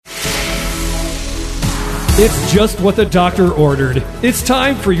It's just what the doctor ordered. It's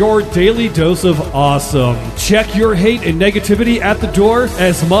time for your daily dose of awesome. Check your hate and negativity at the door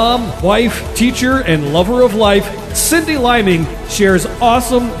as mom, wife, teacher, and lover of life, Cindy Liming shares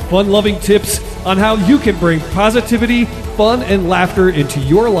awesome, fun-loving tips on how you can bring positivity, fun, and laughter into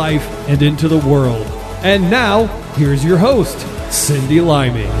your life and into the world. And now, here's your host, Cindy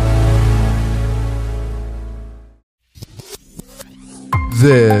Liming.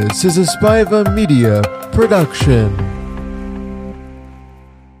 This is a Spiva Media production.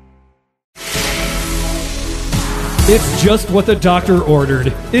 It's just what the doctor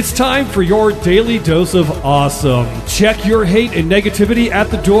ordered. It's time for your daily dose of awesome. Check your hate and negativity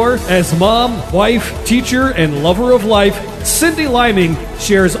at the door as mom, wife, teacher, and lover of life, Cindy Liming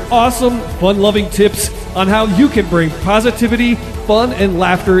shares awesome, fun-loving tips on how you can bring positivity, fun, and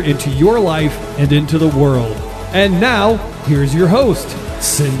laughter into your life and into the world. And now, here's your host,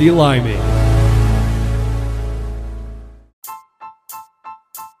 Cindy Liming.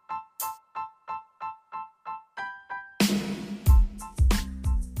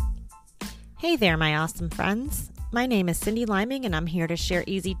 Hey there, my awesome friends. My name is Cindy Liming, and I'm here to share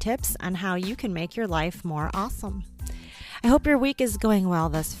easy tips on how you can make your life more awesome. I hope your week is going well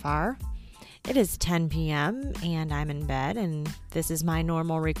thus far. It is 10 p.m. and I'm in bed, and this is my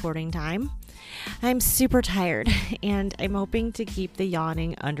normal recording time. I'm super tired, and I'm hoping to keep the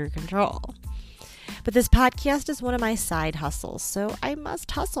yawning under control. But this podcast is one of my side hustles, so I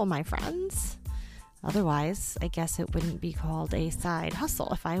must hustle, my friends. Otherwise, I guess it wouldn't be called a side hustle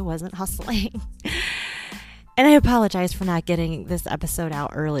if I wasn't hustling. And I apologize for not getting this episode out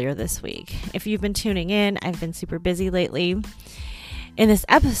earlier this week. If you've been tuning in, I've been super busy lately. In this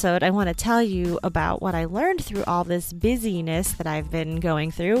episode, I want to tell you about what I learned through all this busyness that I've been going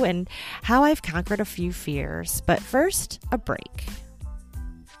through and how I've conquered a few fears. But first, a break.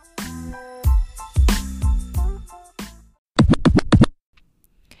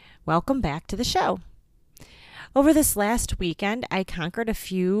 Welcome back to the show. Over this last weekend, I conquered a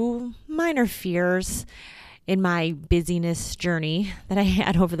few minor fears in my busyness journey that I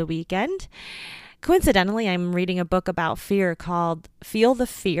had over the weekend. Coincidentally, I'm reading a book about fear called Feel the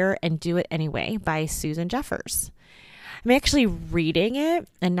Fear and Do It Anyway by Susan Jeffers. I'm actually reading it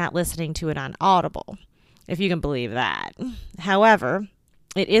and not listening to it on Audible, if you can believe that. However,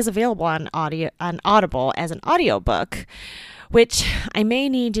 it is available on Audible as an audiobook, which I may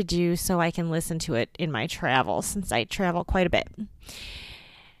need to do so I can listen to it in my travels, since I travel quite a bit.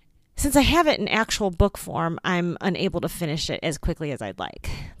 Since I have it in actual book form, I'm unable to finish it as quickly as I'd like.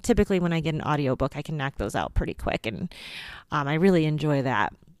 Typically, when I get an audiobook, I can knock those out pretty quick, and I really enjoy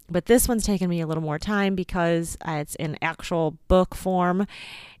that. But this one's taken me a little more time because it's in actual book form,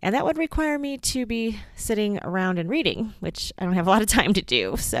 and that would require me to be sitting around and reading, which I don't have a lot of time to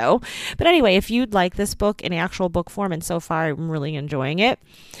do. But anyway, if you'd like this book in actual book form, and so far I'm really enjoying it,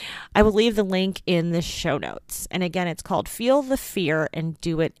 I will leave the link in the show notes. And again, it's called Feel the Fear and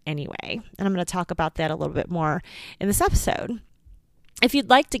Do It Anyway. And I'm going to talk about that a little bit more in this episode. If you'd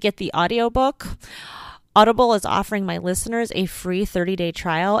like to get the audiobook, Audible is offering my listeners a free 30-day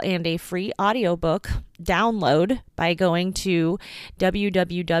trial and a free audiobook download by going to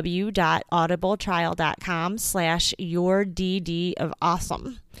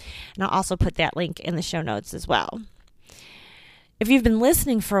www.audibletrial.com/yourddofawesome. And I'll also put that link in the show notes as well. If you've been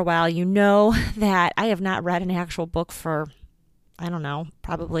listening for a while, you know that I have not read an actual book for,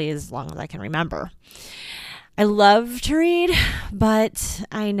 probably as long as I can remember. I love to read, but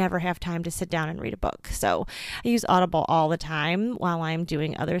I never have time to sit down and read a book. So I use Audible all the time while I'm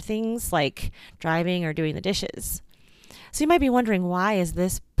doing other things like driving or doing the dishes. So you might be wondering, why is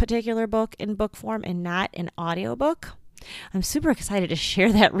this particular book in book form and not an audiobook? I'm super excited to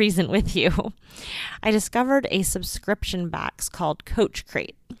share that reason with you. I discovered a subscription box called Coach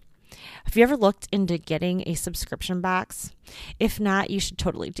Crate. Have you ever looked into getting a subscription box? If not, you should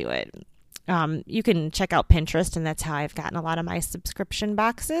totally do it. You can check out Pinterest, and that's how I've gotten a lot of my subscription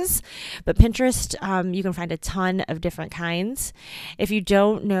boxes. But Pinterest, you can find a ton of different kinds. If you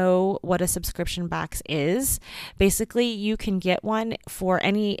don't know what a subscription box is, basically you can get one for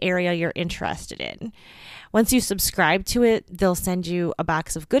any area you're interested in. Once you subscribe to it, they'll send you a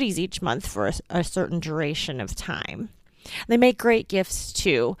box of goodies each month for a certain duration of time. They make great gifts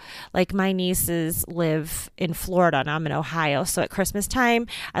too. Like my nieces live in Florida and I'm in Ohio. So at Christmas time,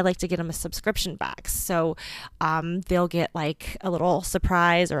 I like to get them a subscription box. So they'll get like a little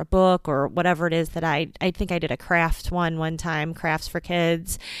surprise or a book or whatever it is that I think I did a craft one time, crafts for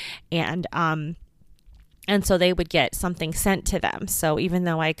kids. And so they would get something sent to them. So even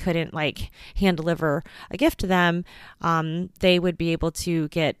though I couldn't like hand deliver a gift to them, they would be able to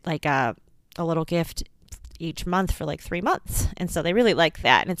get like a little gift each month for like 3 months. And so they really like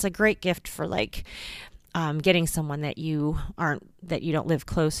that. And it's a great gift for like getting someone that you don't live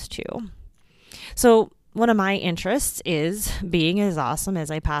close to. So one of my interests is being as awesome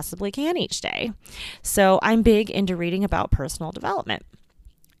as I possibly can each day. So I'm big into reading about personal development.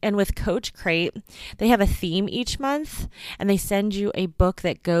 And with Coach Crate, they have a theme each month, and they send you a book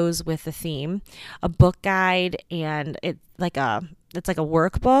that goes with the theme, a book guide, and it's like a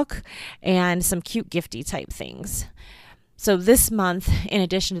workbook and some cute gifty type things. So this month, in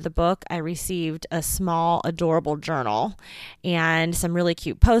addition to the book, I received a small, adorable journal and some really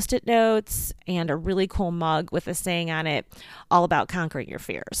cute Post-it notes and a really cool mug with a saying on it all about conquering your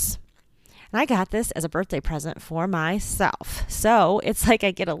fears. And I got this as a birthday present for myself. So it's like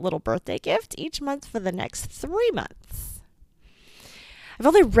I get a little birthday gift each month for the next 3 months. I've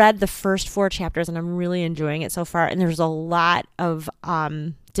only read the first 4 chapters and I'm really enjoying it so far. And there's a lot of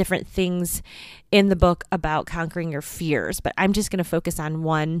different things in the book about conquering your fears. But I'm just going to focus on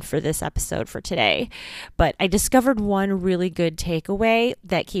one for this episode for today. But I discovered one really good takeaway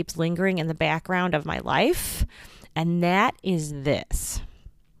that keeps lingering in the background of my life. And that is this.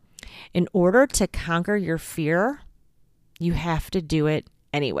 In order to conquer your fear, you have to do it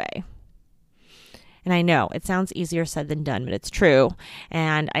anyway. And I know it sounds easier said than done, but it's true.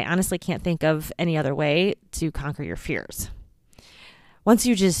 And I honestly can't think of any other way to conquer your fears. Once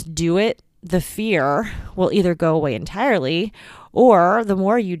you just do it, the fear will either go away entirely, or the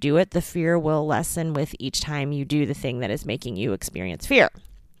more you do it, the fear will lessen with each time you do the thing that is making you experience fear.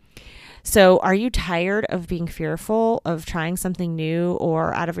 So are you tired of being fearful of trying something new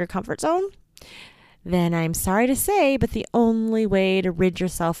or out of your comfort zone? Then I'm sorry to say, but the only way to rid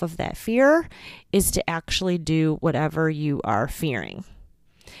yourself of that fear is to actually do whatever you are fearing.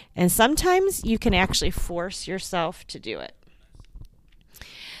 And sometimes you can actually force yourself to do it.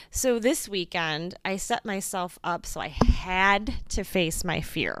 So this weekend, I set myself up so I had to face my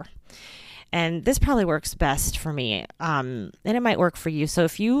fear. And this probably works best for me, and it might work for you. So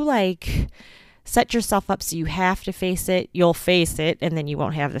if you set yourself up so you have to face it, you'll face it, and then you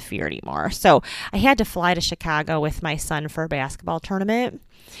won't have the fear anymore. So I had to fly to Chicago with my son for a basketball tournament,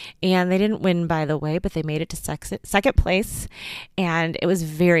 and they didn't win, by the way, but they made it to second place, and it was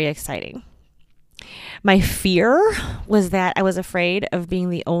very exciting. My fear was that I was afraid of being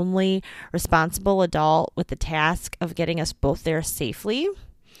the only responsible adult with the task of getting us both there safely.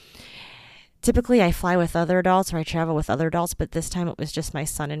 Typically, I fly with other adults or I travel with other adults, but this time it was just my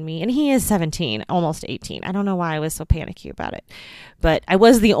son and me. And he is 17, almost 18. I don't know why I was so panicky about it. But I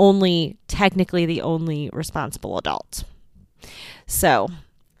was technically the only responsible adult. So,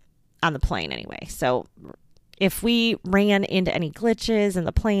 on the plane anyway. So, if we ran into any glitches in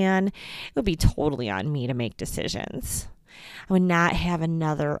the plan, it would be totally on me to make decisions. I would not have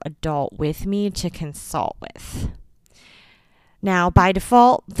another adult with me to consult with. Now, by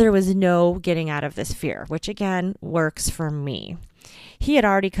default, there was no getting out of this fear, which again works for me. He had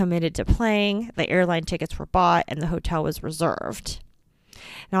already committed to playing, the airline tickets were bought, and the hotel was reserved.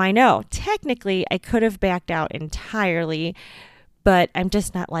 Now, I know, technically, I could have backed out entirely, but I'm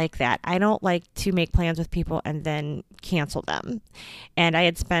just not like that. I don't like to make plans with people and then cancel them. And I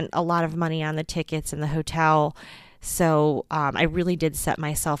had spent a lot of money on the tickets and the hotel, so I really did set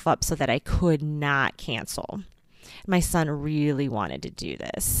myself up so that I could not cancel. My son really wanted to do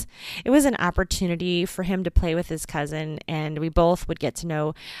this. It was an opportunity for him to play with his cousin, and we both would get to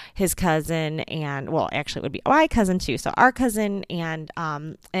know his cousin, and well, actually it would be my cousin too. So our cousin and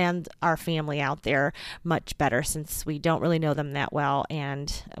our family out there much better, since we don't really know them that well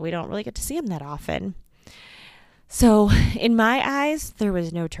and we don't really get to see them that often. So in my eyes, there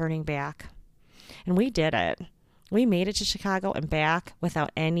was no turning back, and we did it. We made it to Chicago and back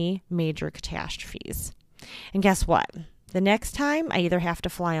without any major catastrophes. And guess what? The next time I either have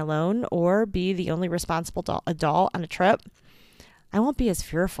to fly alone or be the only responsible adult on a trip, I won't be as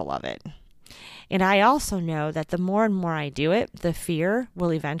fearful of it. And I also know that the more and more I do it, the fear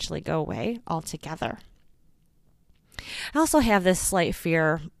will eventually go away altogether. I also have this slight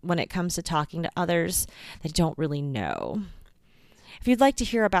fear when it comes to talking to others that don't really know. If you'd like to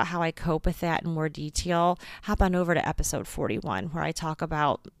hear about how I cope with that in more detail, hop on over to episode 41, where I talk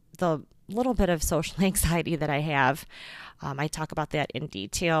about the little bit of social anxiety that I have. I talk about that in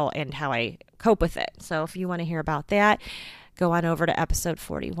detail and how I cope with it. So if you want to hear about that, go on over to episode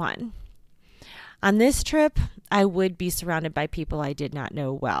 41. On this trip, I would be surrounded by people I did not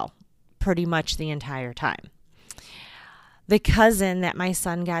know well, pretty much the entire time. The cousin that my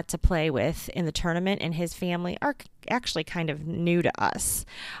son got to play with in the tournament and his family are actually kind of new to us.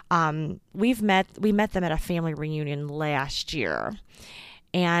 We met them at a family reunion last year.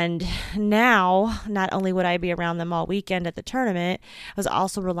 And now, not only would I be around them all weekend at the tournament, I was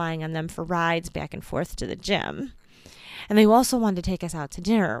also relying on them for rides back and forth to the gym. And they also wanted to take us out to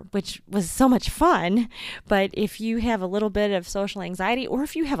dinner, which was so much fun. But if you have a little bit of social anxiety, or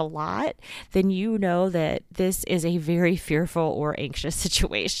if you have a lot, then you know that this is a very fearful or anxious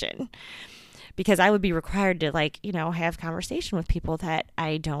situation. Because I would be required to have conversation with people that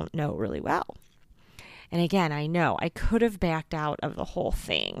I don't know really well. And again, I know I could have backed out of the whole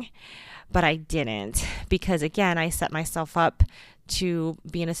thing, but I didn't, because again, I set myself up to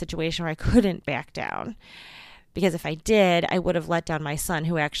be in a situation where I couldn't back down. Because if I did, I would have let down my son,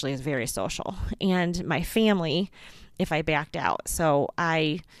 who actually is very social, and my family if I backed out. So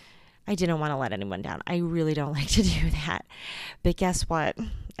I didn't want to let anyone down. I really don't like to do that. But guess what?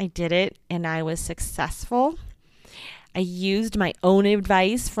 I did it, and I was successful. I used my own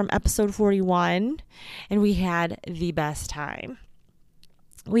advice from episode 41, and we had the best time.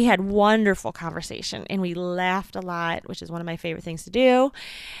 We had wonderful conversation, and we laughed a lot, which is one of my favorite things to do.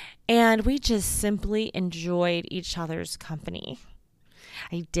 And we just simply enjoyed each other's company.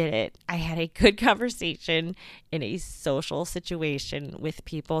 I did it. I had a good conversation in a social situation with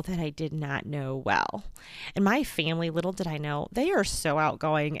people that I did not know well. And my family, little did I know, they are so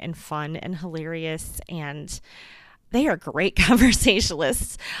outgoing and fun and hilarious, and they are great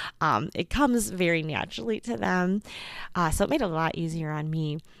conversationalists. It comes very naturally to them. So it made it a lot easier on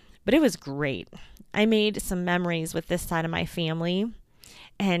me. But it was great. I made some memories with this side of my family.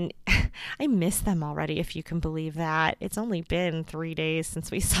 And I miss them already, if you can believe that. It's only been 3 days since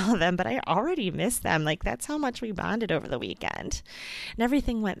we saw them, but I already miss them. That's how much we bonded over the weekend. And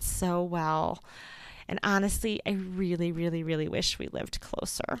everything went so well. And honestly, I really, really, really wish we lived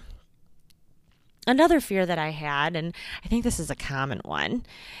closer. Another fear that I had, and I think this is a common one,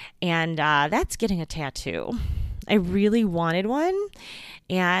 and that's getting a tattoo. I really wanted one,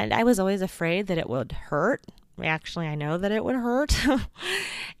 and I was always afraid that it would hurt. Actually, I know that it would hurt.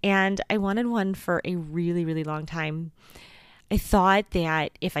 And I wanted one for a really, really long time. I thought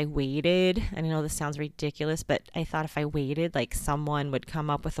that if I waited, and I know this sounds ridiculous, but I thought if I waited, someone would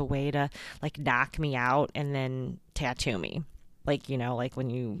come up with a way to knock me out and then tattoo me. Like when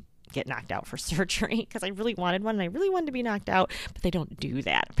you get knocked out for surgery, because I really wanted one and I really wanted to be knocked out, but they don't do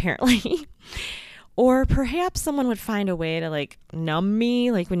that apparently. Or perhaps someone would find a way to numb me,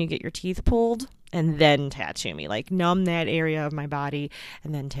 when you get your teeth pulled, and then tattoo me, numb that area of my body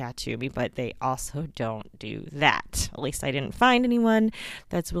and then tattoo me. But they also don't do that. At least I didn't find anyone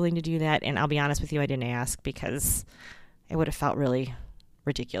that's willing to do that. And I'll be honest with you, I didn't ask, because it would have felt really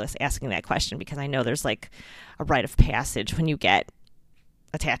ridiculous asking that question, because I know there's a rite of passage when you get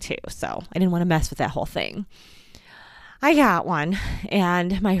a tattoo. So I didn't want to mess with that whole thing. I got one,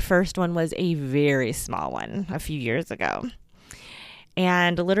 and my first one was a very small one a few years ago.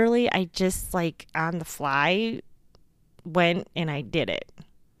 And literally, I just on the fly went and I did it.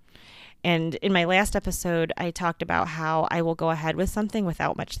 And in my last episode, I talked about how I will go ahead with something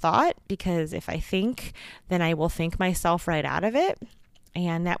without much thought, because if I think, then I will think myself right out of it.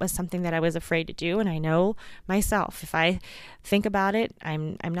 And that was something that I was afraid to do. And I know myself, if I think about it,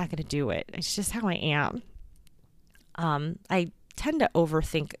 I'm not going to do it. It's just how I am. I tend to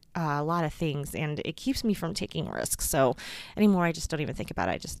overthink a lot of things, and it keeps me from taking risks. So anymore, I just don't even think about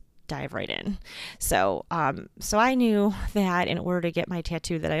it. I just dive right in. So I knew that in order to get my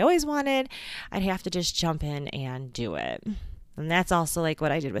tattoo that I always wanted, I'd have to just jump in and do it. And that's also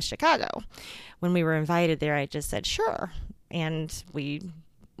what I did with Chicago. When we were invited there, I just said, sure. And we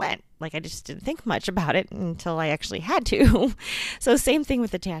went. I just didn't think much about it until I actually had to. So same thing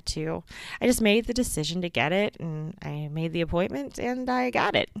with the tattoo. I just made the decision to get it, and I made the appointment, and I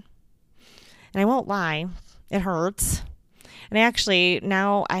got it. And I won't lie, it hurts. And actually,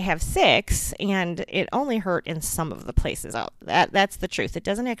 now I have 6, and it only hurt in some of the places out. That's the truth. It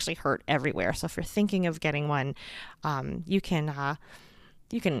doesn't actually hurt everywhere. So if you're thinking of getting one, you can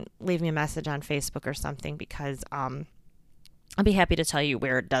leave me a message on Facebook or something, because I'll be happy to tell you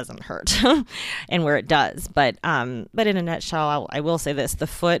where it doesn't hurt and where it does. But in a nutshell, I will say this: the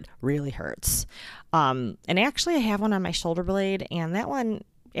foot really hurts. And actually, I have one on my shoulder blade, and that one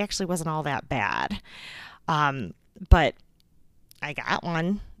actually wasn't all that bad. But I got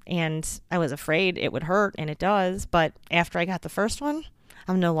one, and I was afraid it would hurt, and it does. But after I got the first one,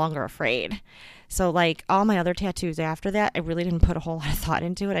 I'm no longer afraid. So all my other tattoos after that, I really didn't put a whole lot of thought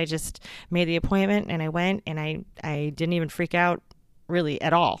into it. I just made the appointment, and I went, and I didn't even freak out really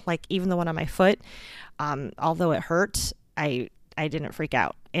at all. Even the one on my foot, although it hurt, I didn't freak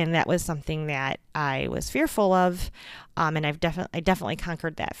out. And that was something that I was fearful of. And I definitely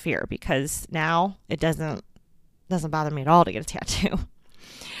conquered that fear, because now it doesn't bother me at all to get a tattoo.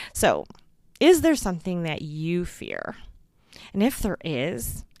 So, is there something that you fear? And if there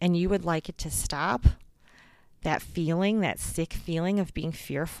is, and you would like it to stop, that feeling, that sick feeling of being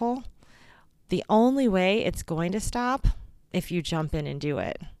fearful, the only way it's going to stop if you jump in and do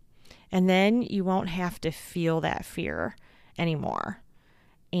it. And then you won't have to feel that fear anymore.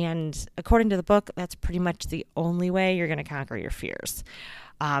 And according to the book, that's pretty much the only way you're going to conquer your fears.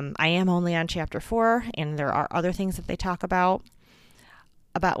 I am only on chapter 4, and there are other things that they talk about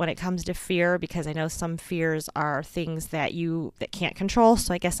when it comes to fear, because I know some fears are things that can't control.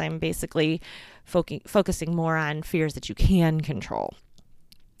 So I guess I'm basically focusing more on fears that you can control.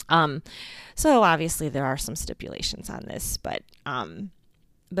 So obviously there are some stipulations on this, but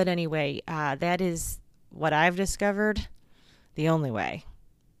anyway, that is what I've discovered. The only way.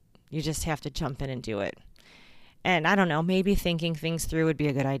 You just have to jump in and do it. And I don't know, maybe thinking things through would be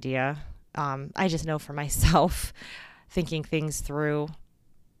a good idea. I just know for myself, thinking things through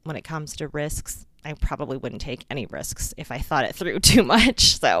when it comes to risks, I probably wouldn't take any risks if I thought it through too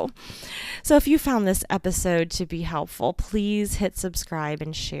much. So if you found this episode to be helpful, please hit subscribe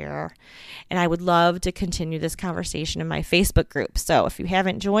and share. And I would love to continue this conversation in my Facebook group. So if you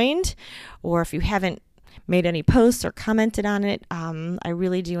haven't joined, or if you haven't made any posts or commented on it, I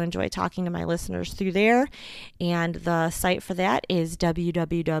really do enjoy talking to my listeners through there. And the site for that is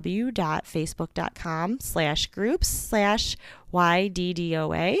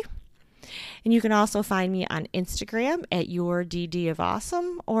www.facebook.com/groups/YDDOA. And you can also find me on Instagram at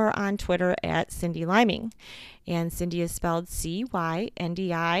YourDD or on Twitter at Cindy Liming. And Cindy is spelled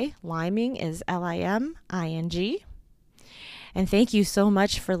CYNDI. Liming is LIMING. And thank you so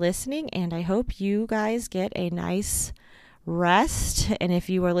much for listening, and I hope you guys get a nice rest. And if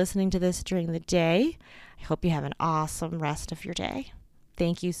you are listening to this during the day, I hope you have an awesome rest of your day.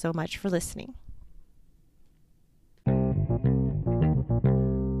 Thank you so much for listening.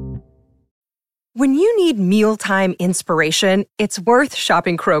 When you need mealtime inspiration, it's worth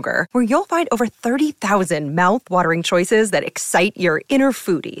shopping Kroger, where you'll find over 30,000 mouth-watering choices that excite your inner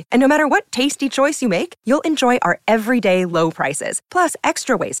foodie. And no matter what tasty choice you make, you'll enjoy our everyday low prices, plus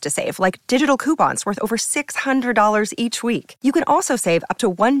extra ways to save, like digital coupons worth over $600 each week. You can also save up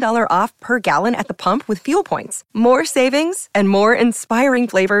to $1 off per gallon at the pump with fuel points. More savings and more inspiring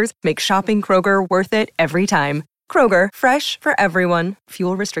flavors make shopping Kroger worth it every time. Kroger, fresh for everyone.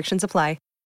 Fuel restrictions apply.